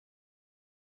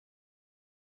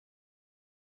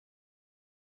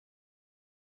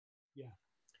Yeah.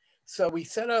 So we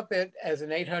set up it as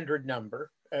an 800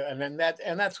 number, and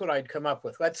that's what I'd come up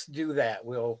with. Let's do that.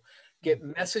 We'll get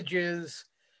messages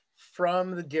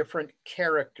from the different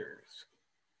characters.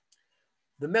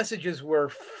 The messages were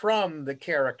from the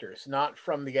characters, not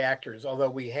from the actors, although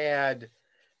we had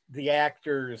the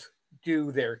actors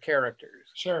do their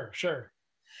characters. Sure, sure.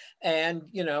 And,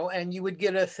 and you would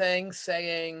get a thing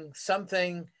saying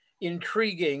something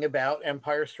intriguing about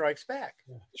Empire Strikes Back.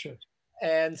 Yeah, sure.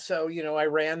 And so, I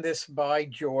ran this by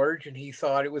George and he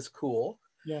thought it was cool.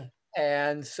 Yeah.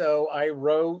 And so I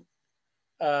wrote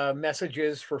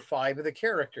messages for 5 of the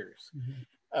characters.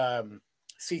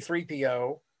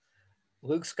 C3PO,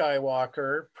 Luke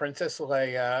Skywalker, Princess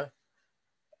Leia,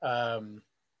 Han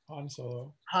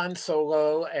Solo. Han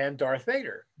Solo, and Darth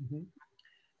Vader.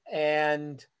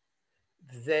 And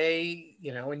they,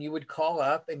 and you would call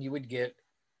up and you would get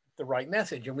the right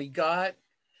message. And we got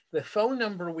the phone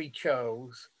number we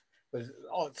chose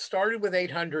it started with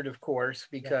 800, of course,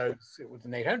 because it was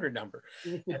an 800 number.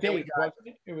 It was the date, wasn't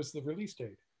it? It was the release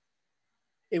date.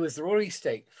 It was the release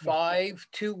date,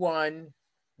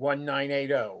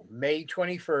 5/21/1980, May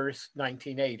 21st,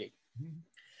 1980.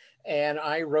 And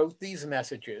I wrote these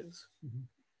messages.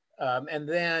 And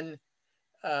then,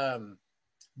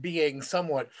 being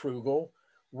somewhat frugal,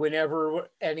 whenever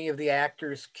any of the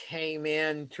actors came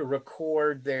in to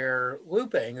record their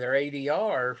looping, their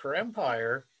ADR for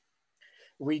Empire,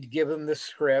 we'd give them the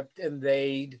script and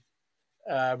they'd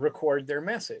record their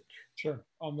message. Sure,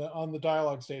 on the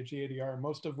dialogue stage, the ADR,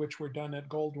 most of which were done at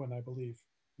Goldwyn, I believe.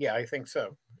 Yeah, I think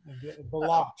so. The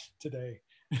lot today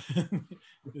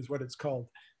is what it's called.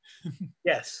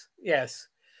 Yes.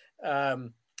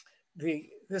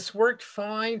 This worked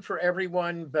fine for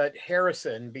everyone but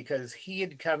Harrison, because he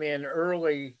had come in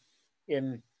earlier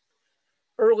than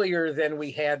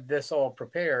we had this all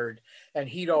prepared, and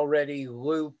he'd already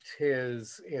looped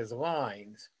his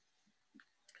lines.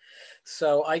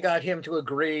 So I got him to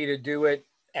agree to do it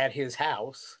at his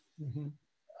house.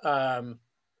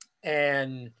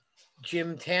 And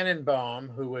Jim Tannenbaum,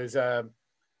 who was a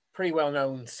pretty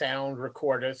well-known sound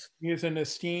recordist. He is an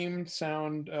esteemed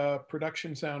sound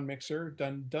production sound mixer,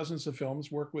 done dozens of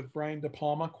films, worked with Brian De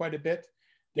Palma quite a bit.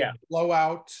 Did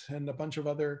Blowout and a bunch of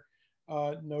other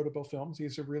notable films.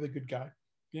 He's a really good guy.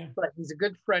 Yeah. But he's a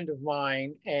good friend of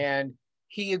mine, and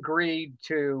he agreed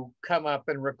to come up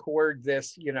and record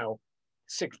this,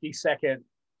 60-second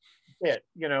bit.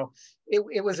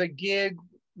 It was a gig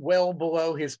well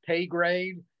below his pay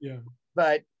grade. Yeah.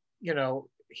 But,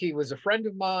 he was a friend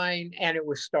of mine, and it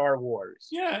was Star Wars.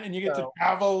 Yeah, and you get to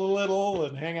travel a little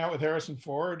and hang out with Harrison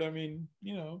Ford. I mean,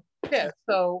 Yeah,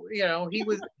 so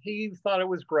he thought it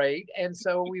was great, and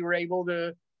so we were able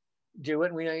to do it.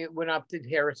 And we went up to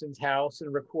Harrison's house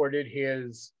and recorded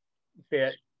his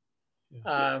bit,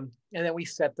 and then we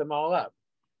set them all up.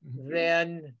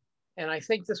 Then, and I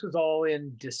think this was all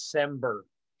in December.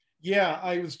 Yeah,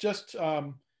 I was just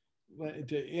to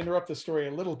interrupt the story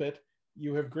a little bit.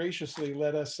 You have graciously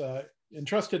let us,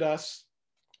 entrusted us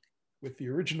with the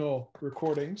original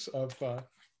recordings of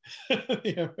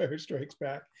The Empire Strikes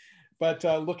Back. But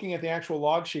looking at the actual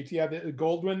log sheets, the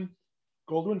Goldwyn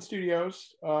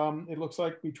Studios, it looks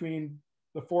like between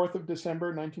the 4th of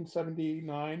December,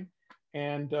 1979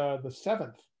 and the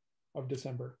 7th of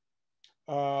December.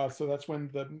 So that's when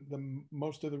the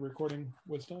most of the recording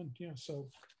was done. Yeah, so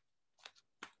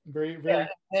very, very.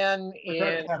 And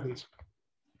in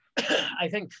I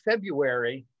think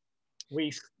February,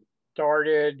 we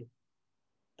started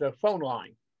the phone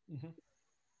line.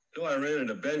 Until I ran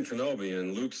into Ben Kenobi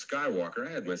and Luke Skywalker,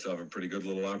 I had myself a pretty good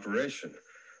little operation.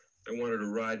 They wanted to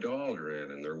ride to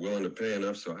Alderaan, and they're willing to pay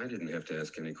enough so I didn't have to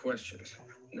ask any questions.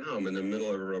 Now I'm in the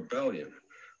middle of a rebellion.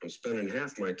 I'm spending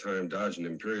half my time dodging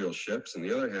Imperial ships and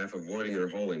the other half avoiding Her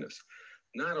Holiness.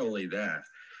 Not only that,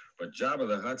 but Jabba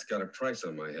the Hutt's got a price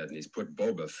on my head, and he's put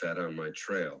Boba Fett on my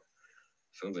trail.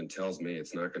 Something tells me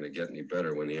it's not going to get any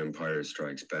better when the Empire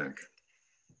strikes back.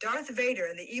 Darth Vader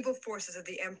and the evil forces of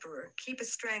the Emperor keep a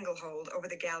stranglehold over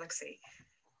the galaxy.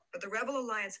 But the Rebel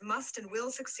Alliance must and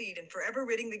will succeed in forever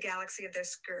ridding the galaxy of their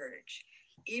scourge.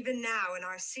 Even now, in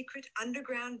our secret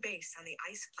underground base on the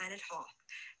ice planet Hoth,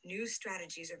 new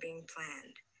strategies are being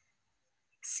planned.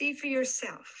 See for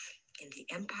yourself in The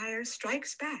Empire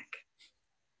Strikes Back.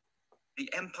 The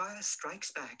Empire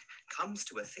Strikes Back comes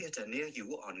to a theater near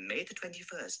you on May the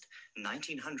 21st,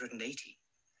 1980.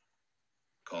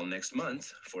 Call next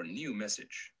month for new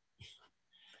message.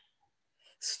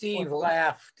 Steve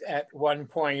laughed at one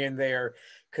point in there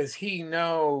because he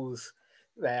knows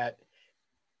that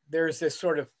there's this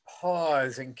sort of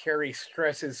pause in Carrie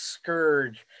Stress's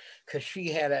scourge because she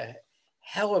had a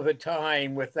hell of a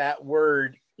time with that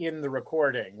word in the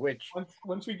recording, which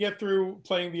once we get through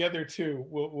playing the other two,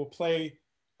 we'll play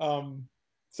some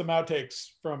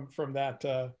outtakes from that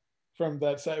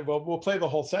well, we'll play the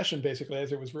whole session basically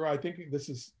as it was. I think this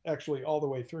is actually all the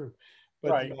way through,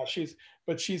 but right.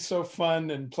 she's so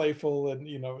fun and playful, and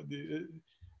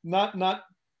not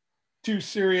too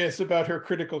serious about her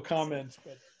critical comments.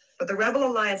 But the Rebel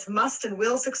Alliance must and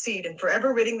will succeed in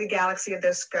forever ridding the galaxy of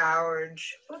their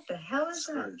scourge. What the hell is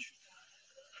that?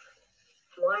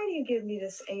 Why do you give me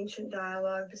this ancient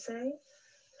dialogue to say?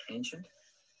 Ancient?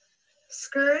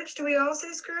 Scourge? Do we all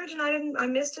say scourge? And I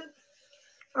missed it?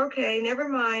 Okay, never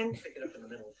mind. Pick it up in the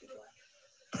middle if you'd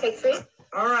like. Take 3?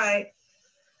 All right.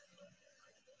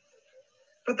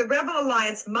 But the Rebel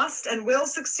Alliance must and will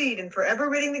succeed in forever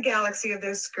ridding the galaxy of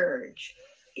their scourge.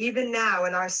 Even now,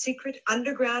 in our secret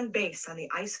underground base on the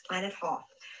ice planet Hoth,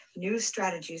 new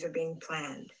strategies are being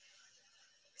planned.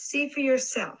 See for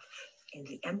yourself in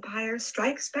The Empire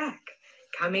Strikes Back,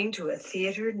 coming to a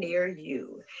theater near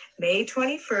you, May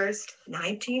 21st,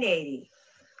 1980.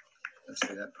 Let's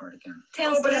do that part again.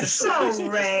 Oh, but it's so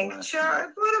ranked,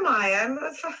 Charlie. What am I? I'm.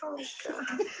 Oh,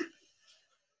 God.